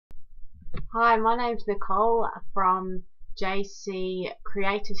Hi, my name's Nicole from JC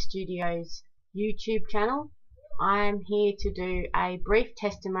Creator Studios YouTube channel. I'm here to do a brief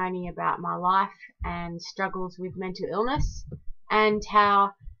testimony about my life and struggles with mental illness and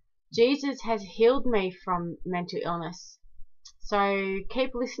how Jesus has healed me from mental illness. So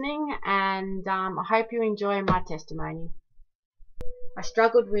keep listening, and I hope you enjoy my testimony. I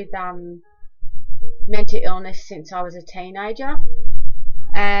struggled with mental illness since I was a teenager.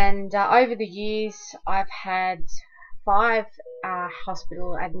 And over the years, I've had 5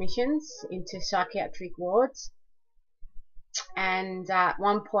 hospital admissions into psychiatric wards, and at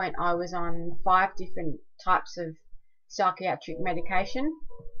one point I was on 5 different types of psychiatric medication.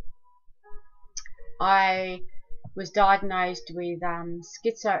 I was diagnosed with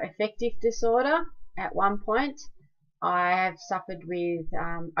schizoaffective disorder at one point. I have suffered with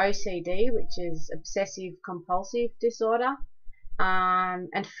OCD, which is obsessive compulsive disorder.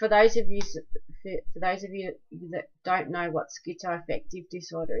 And for those of you that don't know what schizoaffective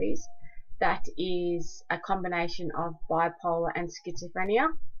disorder is, that is a combination of bipolar and schizophrenia.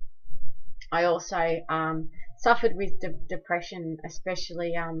 I also suffered with depression,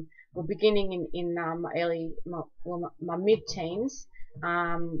 especially beginning in my mid-teens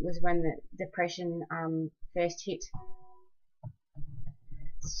was when the depression first hit.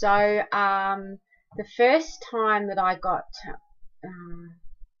 So the first time that I got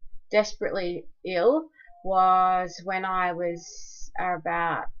desperately ill was when I was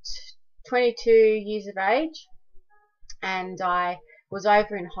about 22 years of age, and I was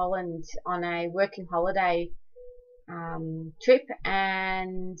over in Holland on a working holiday trip,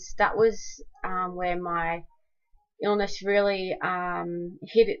 and that was where my illness really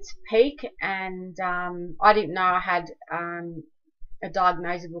hit its peak, and I didn't know I had a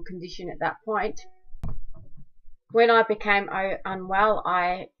diagnosable condition at that point. When I became unwell,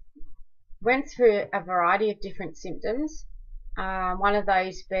 I went through a variety of different symptoms, one of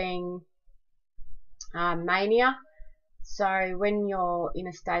those being mania. So when you're in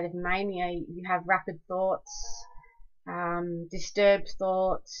a state of mania, you have rapid thoughts, disturbed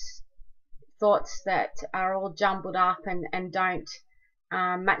thoughts, thoughts that are all jumbled up and don't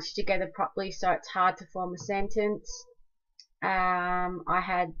match together properly, so it's hard to form a sentence. I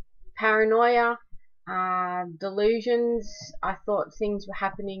had paranoia, delusions. I thought things were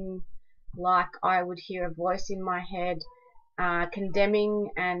happening, like I would hear a voice in my head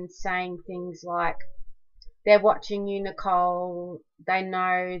condemning and saying things like, "They're watching you, Nicole, they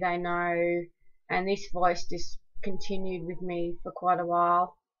know," and this voice just continued with me for quite a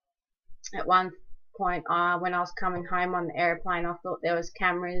while. At one point, when I was coming home on the airplane, I thought there was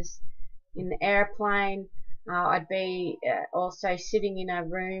cameras in the airplane. I'd be also sitting in a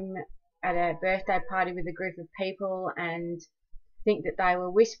room at a birthday party with a group of people and think that they were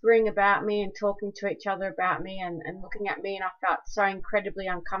whispering about me and talking to each other about me and looking at me, and I felt so incredibly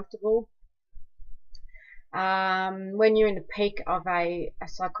uncomfortable. When you're in the peak of a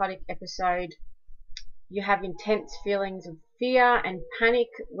psychotic episode, you have intense feelings of fear and panic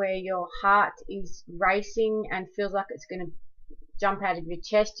where your heart is racing and feels like it's going to jump out of your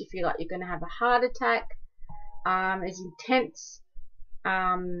chest. You feel like you're going to have a heart attack. There's intense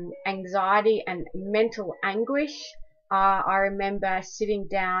anxiety and mental anguish. I remember sitting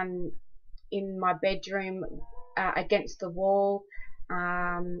down in my bedroom against the wall,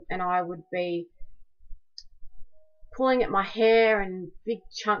 and I would be pulling at my hair, and big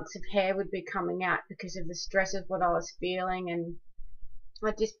chunks of hair would be coming out because of the stress of what I was feeling, and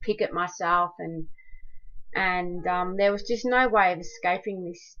I'd just pick at myself, and there was just no way of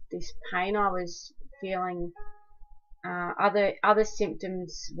escaping this pain I was feeling. Other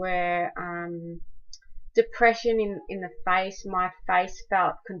symptoms were depression in the face. My face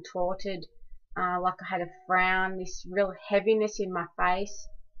felt contorted, like I had a frown, this real heaviness in my face.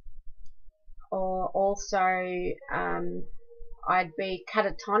 Or also I'd be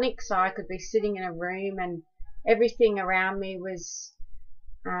catatonic, so I could be sitting in a room and everything around me was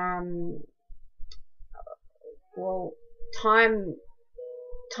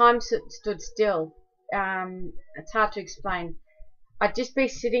time stood still. It's hard to explain. I'd just be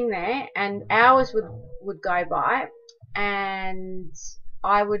sitting there and hours would go by, and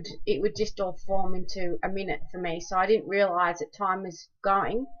it would just all form into a minute for me, so I didn't realize that time was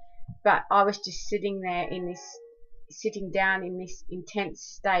going, but I was just sitting there sitting down in this intense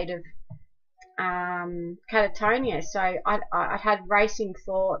state of catatonia. So I had racing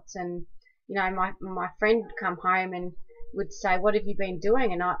thoughts, and my friend would come home and would say, "What have you been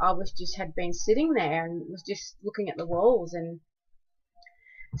doing?" And I had been sitting there and was just looking at the walls. And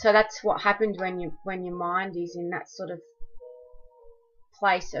so that's what happens when your mind is in that sort of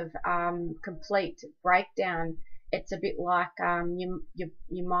place of complete breakdown. It's a bit like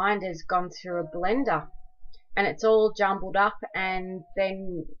your mind has gone through a blender, and it's all jumbled up, and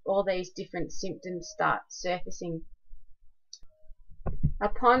then all these different symptoms start surfacing.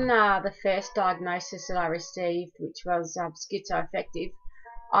 Upon the first diagnosis that I received, which was schizoaffective,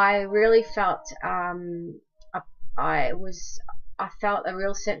 I really felt I felt a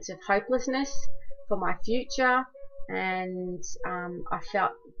real sense of hopelessness for my future, and I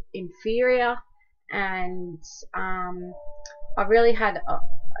felt inferior, and I really had a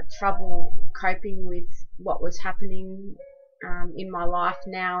trouble coping with what was happening in my life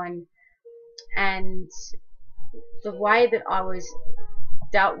now, and the way that I was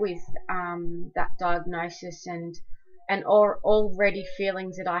dealt with that diagnosis, and already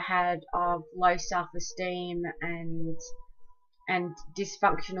feelings that I had of low self-esteem and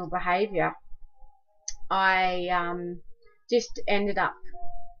dysfunctional behaviour. I just ended up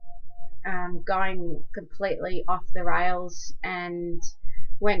going completely off the rails and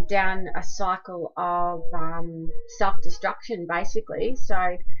went down a cycle of self-destruction, basically.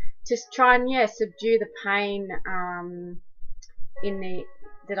 So to try and subdue the pain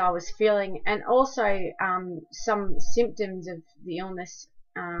that I was feeling, and also some symptoms of the illness.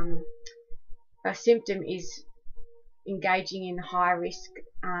 A symptom is engaging in high risk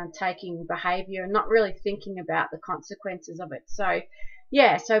taking behaviour and not really thinking about the consequences of it. So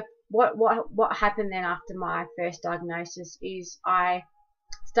so what happened then after my first diagnosis is I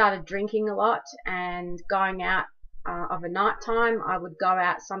started drinking a lot and going out of a night time. I would go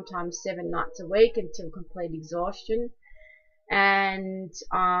out sometimes 7 nights a week until complete exhaustion, and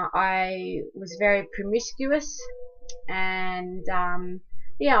I was very promiscuous, and I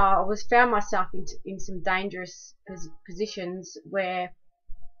found myself in some dangerous positions where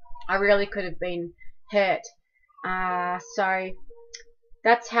I really could have been hurt. So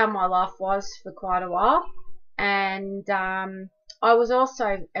that's how my life was for quite a while, and I was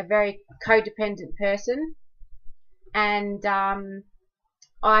also a very codependent person, and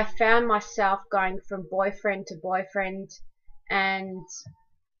I found myself going from boyfriend to boyfriend, and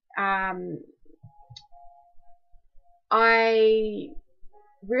I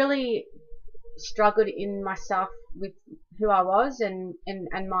really struggled in myself with who I was and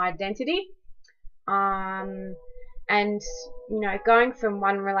my identity, and going from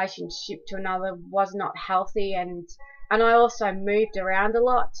one relationship to another was not healthy, and I also moved around a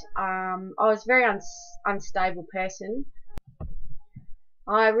lot. I was a very unstable person.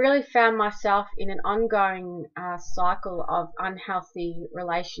 I really found myself in an ongoing cycle of unhealthy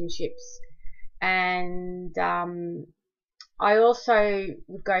relationships, and I also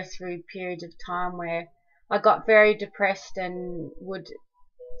would go through periods of time where I got very depressed and would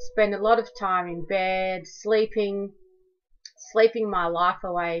spend a lot of time in bed, sleeping my life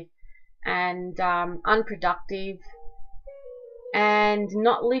away, and unproductive, and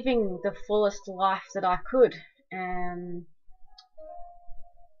not living the fullest life that I could.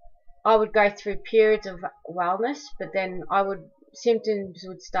 I would go through periods of wellness, but then symptoms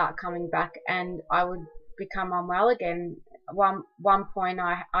would start coming back, and I would become unwell again. One point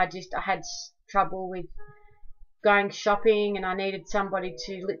I had trouble with going shopping, and I needed somebody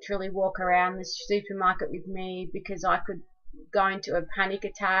to literally walk around the supermarket with me because I could go into a panic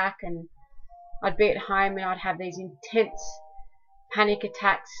attack, and I'd be at home and I'd have these intense panic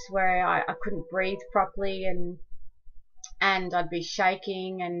attacks where I couldn't breathe properly, and I'd be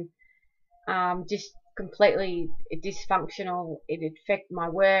shaking and just completely dysfunctional. It'd affect my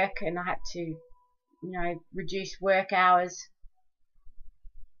work, and I had to reduce work hours.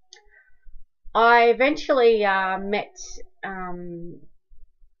 I eventually met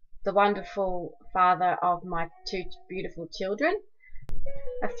the wonderful father of my 2 beautiful children.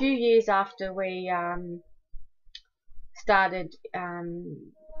 A few years after we started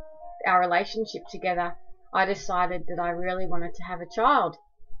our relationship together, I decided that I really wanted to have a child,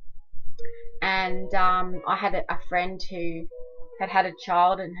 and I had a friend who had a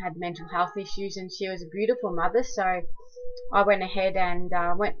child and had mental health issues, and she was a beautiful mother, so I went ahead and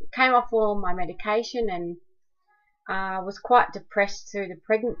came off all my medication, and was quite depressed through the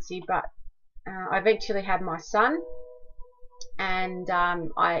pregnancy, but I eventually had my son, and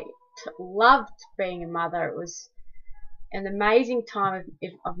I loved being a mother. It was an amazing time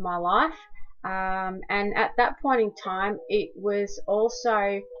of my life, and at that point in time, it was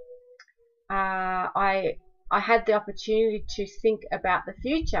also I had the opportunity to think about the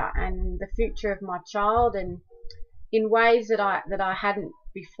future and the future of my child, and in ways that I hadn't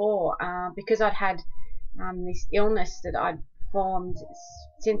before, because I'd had this illness that I'd formed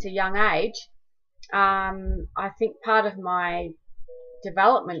since a young age. I think part of my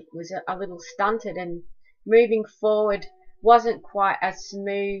development was a little stunted, and moving forward wasn't quite as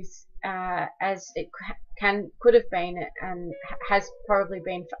smooth as it could have been, and has probably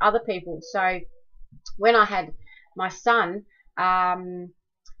been for other people. So when I had my son,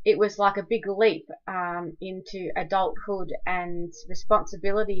 it was like a big leap into adulthood and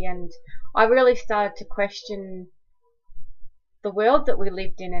responsibility, and I really started to question the world that we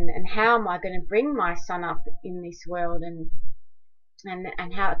lived in, and how am I going to bring my son up in this world, and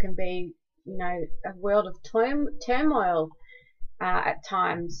how it can be, you know, a world of turmoil at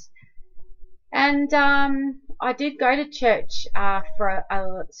times. And I did go to church for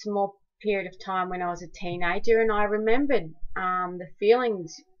a small period of time when I was a teenager, and I remembered the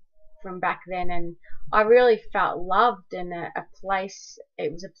feelings from back then, and I really felt loved, and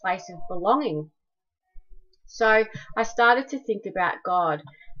it was a place of belonging. So I started to think about God,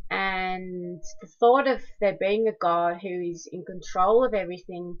 and the thought of there being a God who is in control of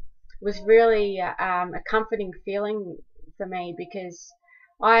everything was really a comforting feeling for me, because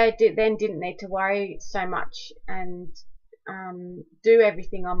I didn't need to worry so much and do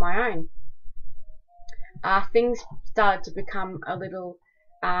everything on my own. Things started to become a little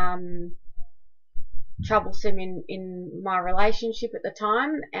troublesome in my relationship at the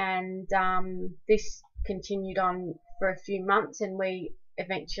time, and this continued on for a few months, and we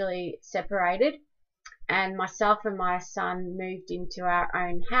eventually separated, and myself and my son moved into our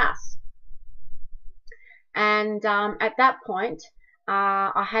own house. And at that point,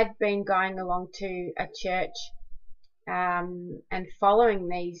 I had been going along to a church and following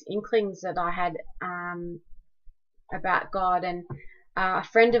these inklings that I had about God, and a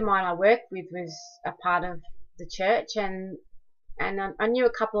friend of mine I worked with was a part of the church, and I knew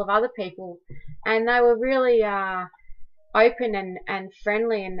a couple of other people, and they were really open and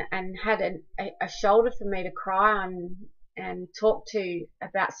friendly, and had a shoulder for me to cry on and talk to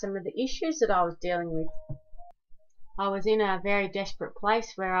about some of the issues that I was dealing with. I was in a very desperate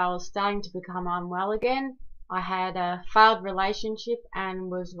place where I was starting to become unwell again. I had a failed relationship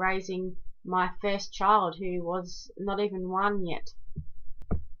and was raising my first child, who was not even 1 yet.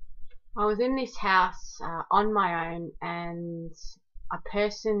 I was in this house on my own, and a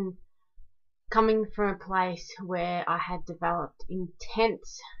person coming from a place where I had developed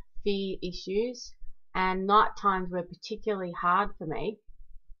intense fear issues, and night times were particularly hard for me.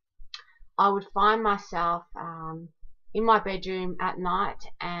 I would find myself in my bedroom at night,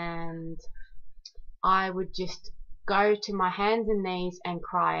 and I would just go to my hands and knees and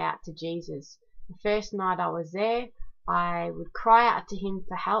cry out to Jesus. The first night I was there, I would cry out to him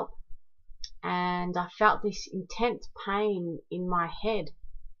for help, and I felt this intense pain in my head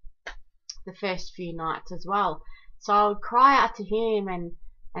the first few nights as well. So I would cry out to him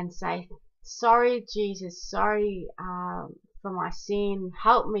and say, sorry Jesus, sorry for my sin,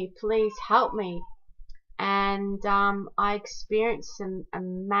 help me, please help me. And I experienced some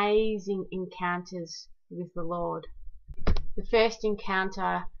amazing encounters with the Lord. The first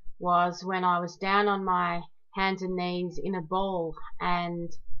encounter was when I was down on my hands and knees in a ball,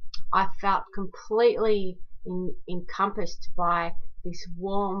 and I felt completely encompassed by this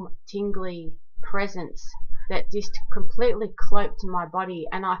warm, tingly presence that just completely cloaked my body,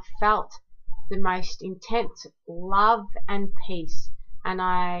 and I felt the most intense love and peace, and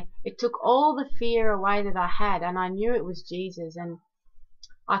it took all the fear away that I had, and I knew it was Jesus, and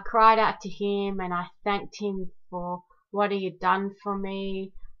I cried out to him, and I thanked him for what he had done for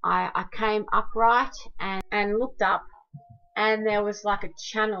me. I came upright and looked up, and there was like a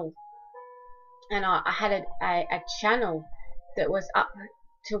channel, and I had a channel that was up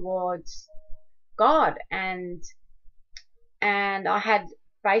towards God, and I had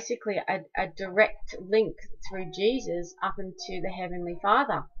basically a direct link through Jesus up into the Heavenly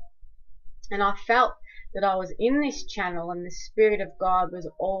Father. And I felt that I was in this channel, and the Spirit of God was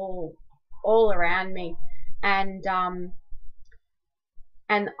all around me, and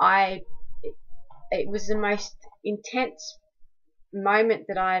it was the most intense moment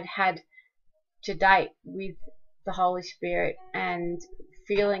that I had had to date with the Holy Spirit, and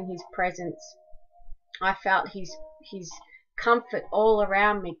feeling his presence. I felt his comfort all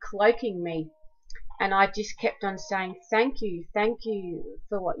around me, cloaking me, and I just kept on saying, thank you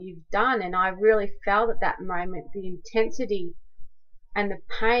for what you've done. And I really felt at that moment the intensity and the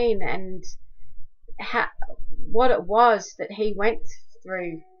pain, and what it was that he went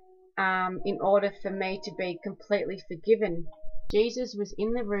through in order for me to be completely forgiven. Jesus was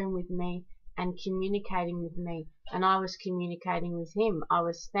in the room with me and communicating with me, and I was communicating with him. I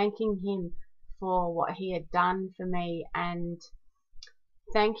was thanking him for what he had done for me, and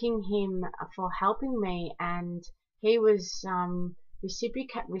thanking him for helping me, and he was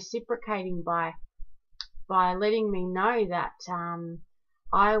reciprocating by letting me know that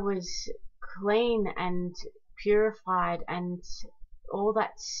I was clean and purified, and all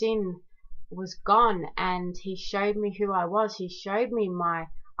that sin was gone, and he showed me who I was. He showed me my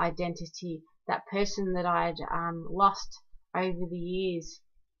identity, that person that I'd lost over the years.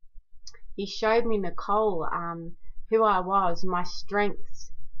 He showed me, Nicole, who I was, my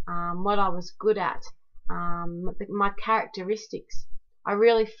strengths, what I was good at, my characteristics. I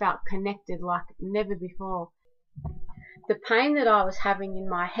really felt connected like never before. The pain that I was having in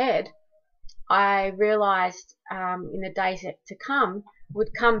my head, I realized in the days to come,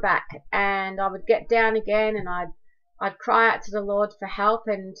 would come back, and I would get down again, and I'd cry out to the Lord for help,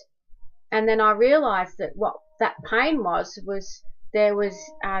 and then I realized that what that pain was there was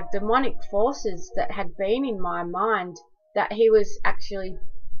demonic forces that had been in my mind that he was actually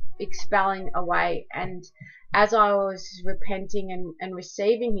expelling away. And as I was repenting and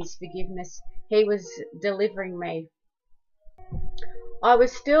receiving his forgiveness, he was delivering me. I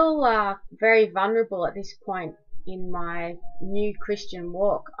was still very vulnerable at this point in my new Christian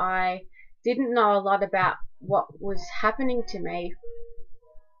walk. I didn't know a lot about what was happening to me,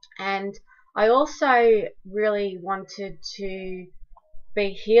 and I also really wanted to be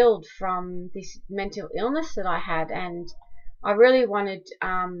healed from this mental illness that I had, and I really wanted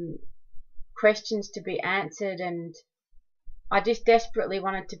questions to be answered, and I just desperately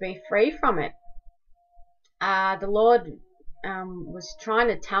wanted to be free from it. The Lord was trying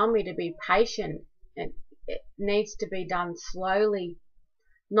to tell me to be patient. It needs to be done slowly,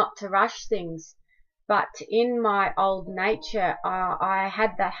 not to rush things. But in my old nature, I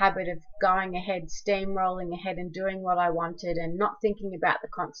had that habit of going ahead, steamrolling ahead and doing what I wanted and not thinking about the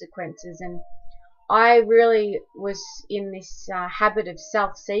consequences. And I really was in this habit of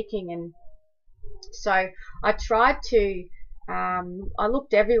self-seeking. And so I tried to, I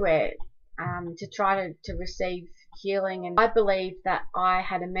looked everywhere to try to receive healing. And I believed that I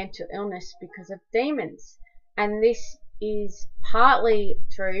had a mental illness because of demons. And this is partly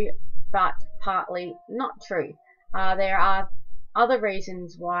true, but partly not true. There are other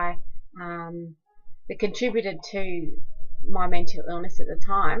reasons why that contributed to my mental illness at the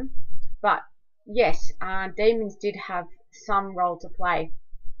time. But yes, demons did have some role to play.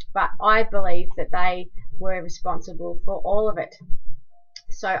 But I believe that they were responsible for all of it.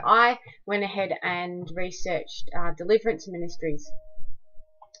 So I went ahead and researched deliverance ministries,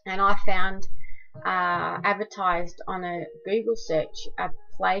 and I found advertised on a Google search a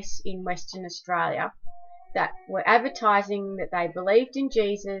place in Western Australia that were advertising that they believed in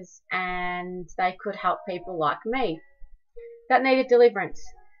Jesus and they could help people like me that needed deliverance.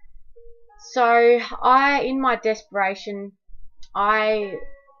 So in my desperation, I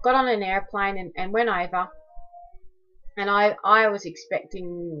got on an airplane and went over, and I was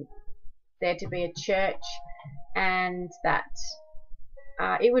expecting there to be a church, and that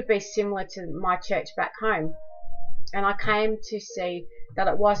it would be similar to my church back home. And I came to see that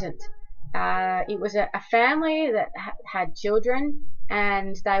it wasn't. It was a family that had children,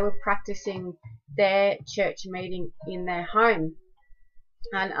 and they were practicing their church meeting in their home.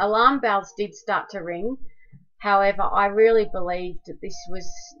 And alarm bells did start to ring. However, I really believed that this was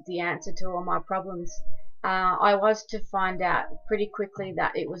the answer to all my problems. I was to find out pretty quickly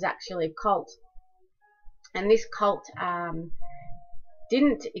that it was actually a cult. And this cult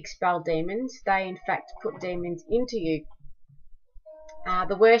didn't expel demons. They in fact put demons into you.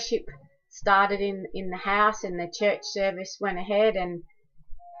 The worship started in the house, and the church service went ahead, and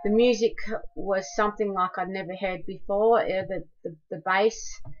the music was something like I'd never heard before. The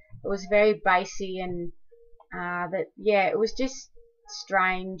bass, it was very bassy, and it was just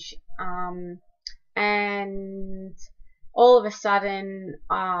strange. And all of a sudden,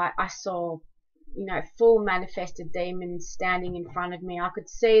 I saw, full manifested demons standing in front of me. I could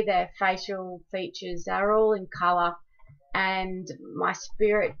see their facial features. They were all in colour, and my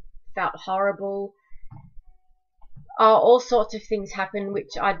spirit felt horrible. All sorts of things happened,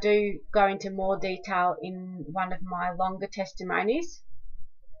 which I do go into more detail in one of my longer testimonies.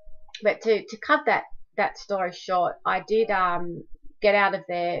 But to cut that story short, I did get out of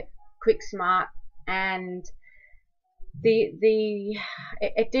there quick smart, and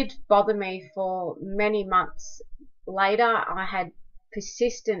it did bother me for many months later. I had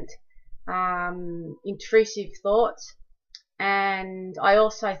persistent intrusive thoughts, and I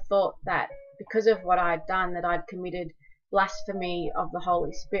also thought that because of what I'd done, that I'd committed blasphemy of the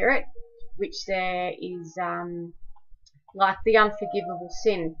Holy Spirit, which there is like the unforgivable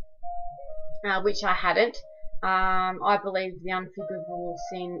sin, which I hadn't. I believe the unforgivable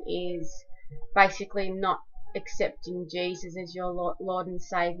sin is basically not accepting Jesus as your Lord and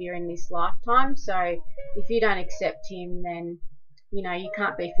Saviour in this lifetime. So if you don't accept Him, then you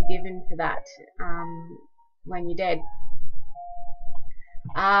can't be forgiven for that when you're dead.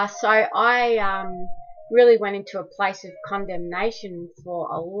 So I really went into a place of condemnation for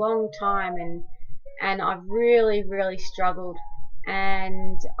a long time, and I've really struggled.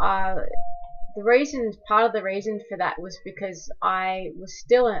 And part of the reason for that was because I was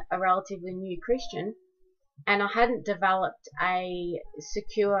still a relatively new Christian, and I hadn't developed a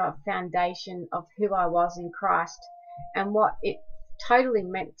secure foundation of who I was in Christ and what it totally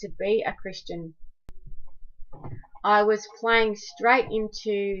meant to be a Christian. I was playing straight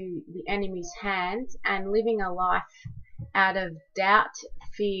into the enemy's hands and living a life out of doubt,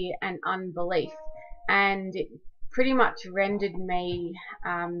 fear, and unbelief, and it pretty much rendered me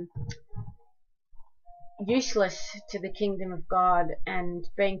useless to the kingdom of God and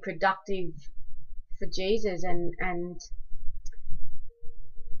being productive for Jesus. And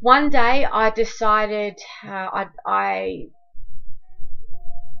one day I decided I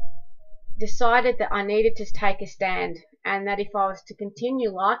decided that I needed to take a stand, and that if I was to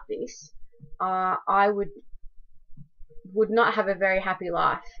continue like this, I would not have a very happy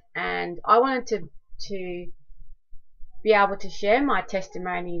life. And I wanted to be able to share my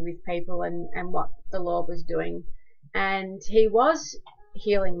testimony with people and what the Lord was doing. And He was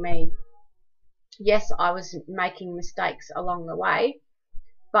healing me. Yes, I was making mistakes along the way,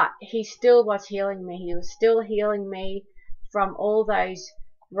 but He still was healing me. He was still healing me from all those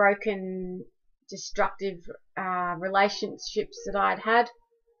broken, destructive relationships that I'd had,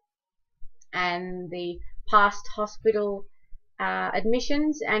 and the past hospital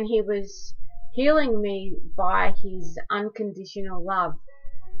admissions, and He was healing me by His unconditional love.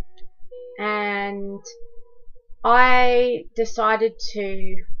 And I decided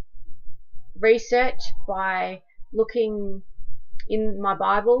to research by looking in my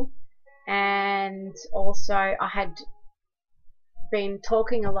Bible, and also I had been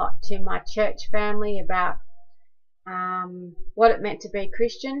talking a lot to my church family about what it meant to be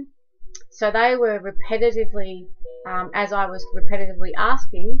Christian. So they were repetitively, as I was repetitively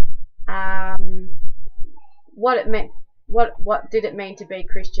asking, what it meant, what did it mean to be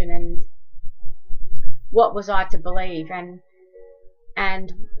Christian, and what was I to believe,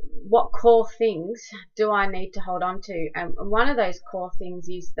 and what core things do I need to hold on to. And one of those core things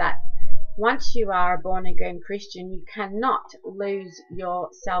is that once you are a born-again Christian, you cannot lose your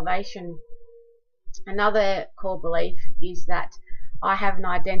salvation. Another core belief is that I have an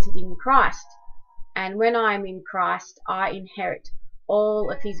identity in Christ, and when I am in Christ, I inherit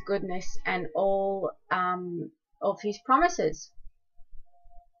all of His goodness and all of His promises.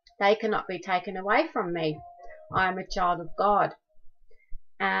 They cannot be taken away from me. I am a child of God.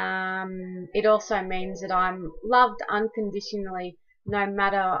 It also means that I'm loved unconditionally no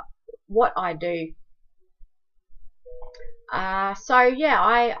matter what I do. So yeah,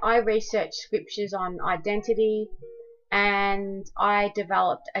 I researched scriptures on identity, and I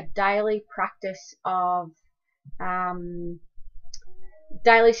developed a daily practice of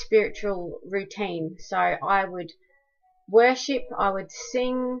daily spiritual routine. So I would worship, I would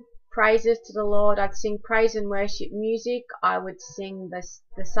sing praises to the Lord, I'd sing praise and worship music, I would sing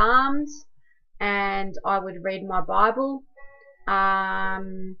the Psalms, and I would read my Bible,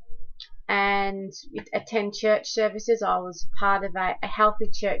 and attend church services. I was part of a healthy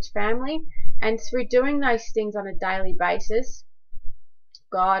church family, and through doing those things on a daily basis,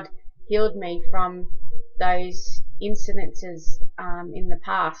 God healed me from those incidences in the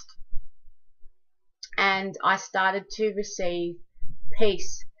past, and I started to receive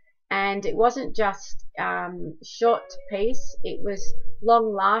peace. And it wasn't just short peace, it was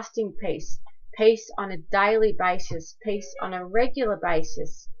long-lasting peace, peace on a daily basis, peace on a regular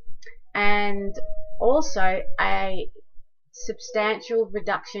basis, and also a substantial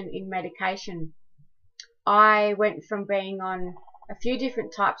reduction in medication. I went from being on a few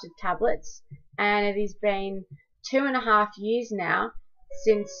different types of tablets, and it has been 2.5 years now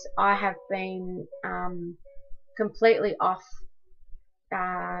since I have been completely off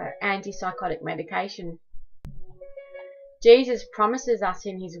antipsychotic medication. Jesus promises us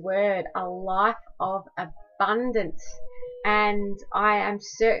in His Word a life of abundance, and I am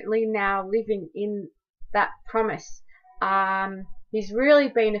certainly now living in that promise. He's really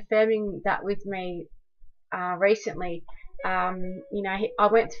been affirming that with me recently. I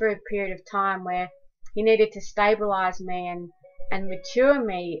went through a period of time where He needed to stabilize me and mature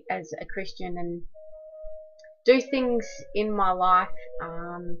me as a Christian, and do things in my life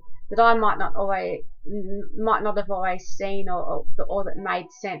that I might not have always seen or that made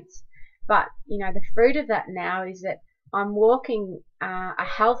sense. But the fruit of that now is that I'm walking a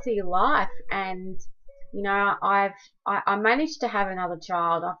healthy life, and I managed to have another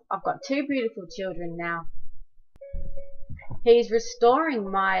child. I've got 2 beautiful children now. He's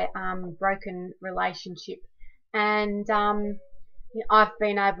restoring my broken relationship, and I've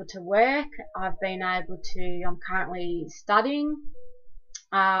been able to work. I'm currently studying.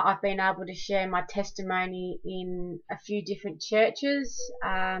 I've been able to share my testimony in a few different churches.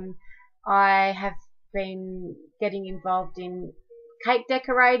 I have been getting involved in cake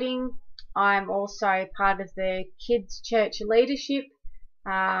decorating. I'm also part of the kids' church leadership.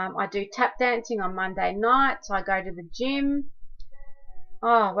 I do tap dancing on Monday nights. I go to the gym.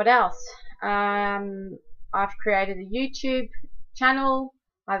 Oh, what else? I've created a YouTube channel.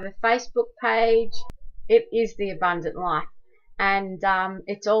 I have a Facebook page. It is the abundant life, and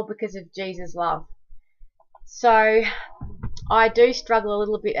it's all because of Jesus' love. So I do struggle a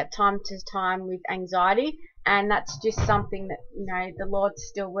little bit at time to time with anxiety, and that's just something that the Lord's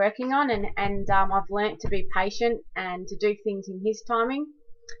still working on, and I've learnt to be patient and to do things in His timing.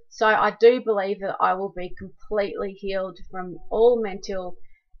 So I do believe that I will be completely healed from all mental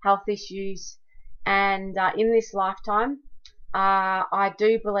health issues, and in this lifetime, I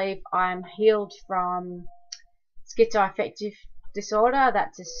do believe I'm healed from schizoaffective disorder.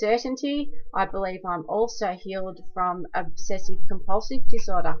 That's a certainty. I believe I'm also healed from obsessive compulsive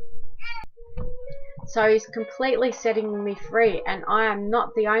disorder. So He's completely setting me free, and I am not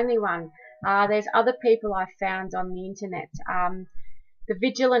the only one. There's other people I found on the internet. The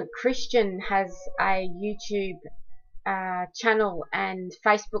Vigilant Christian has a YouTube channel and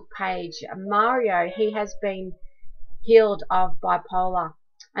Facebook page. Mario, he has been healed of bipolar.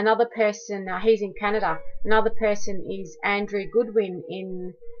 Another person, he's in Canada. Another person is Andrew Goodwin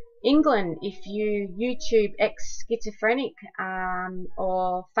in England. If you YouTube ex-schizophrenic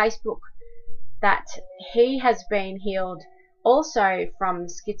or Facebook, that he has been healed also from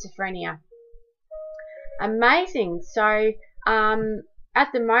schizophrenia. Amazing. So at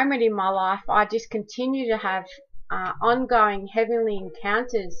the moment in my life, I just continue to have ongoing heavenly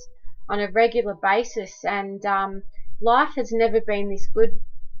encounters on a regular basis, and life has never been this good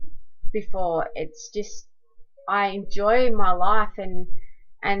before. It's just, I enjoy my life, and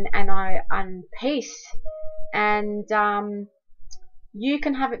I'm peace, and you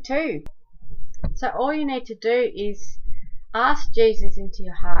can have it too. So all you need to do is ask Jesus into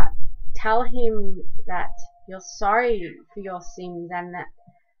your heart. Tell Him that you're sorry for your sins, and that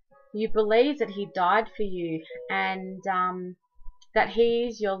you believe that He died for you, and that He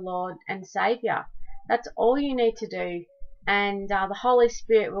is your Lord and Saviour. That's all you need to do, and the Holy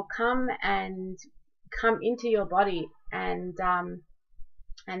Spirit will come into your body, and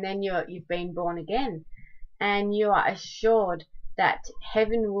then you've been born again, and you are assured that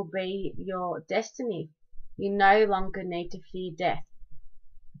heaven will be your destiny. You no longer need to fear death.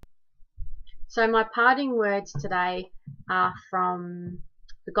 So my parting words today are from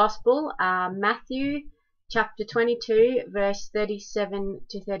the Gospel, Matthew chapter 22, verse 37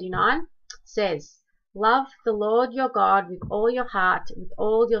 to 39, says, "Love the Lord your God with all your heart, with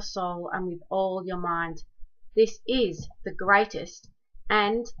all your soul, and with all your mind. This is the greatest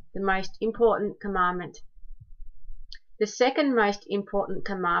and the most important commandment. The second most important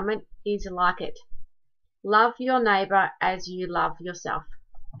commandment is like it. Love your neighbour as you love yourself."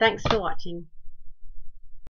 Thanks for watching.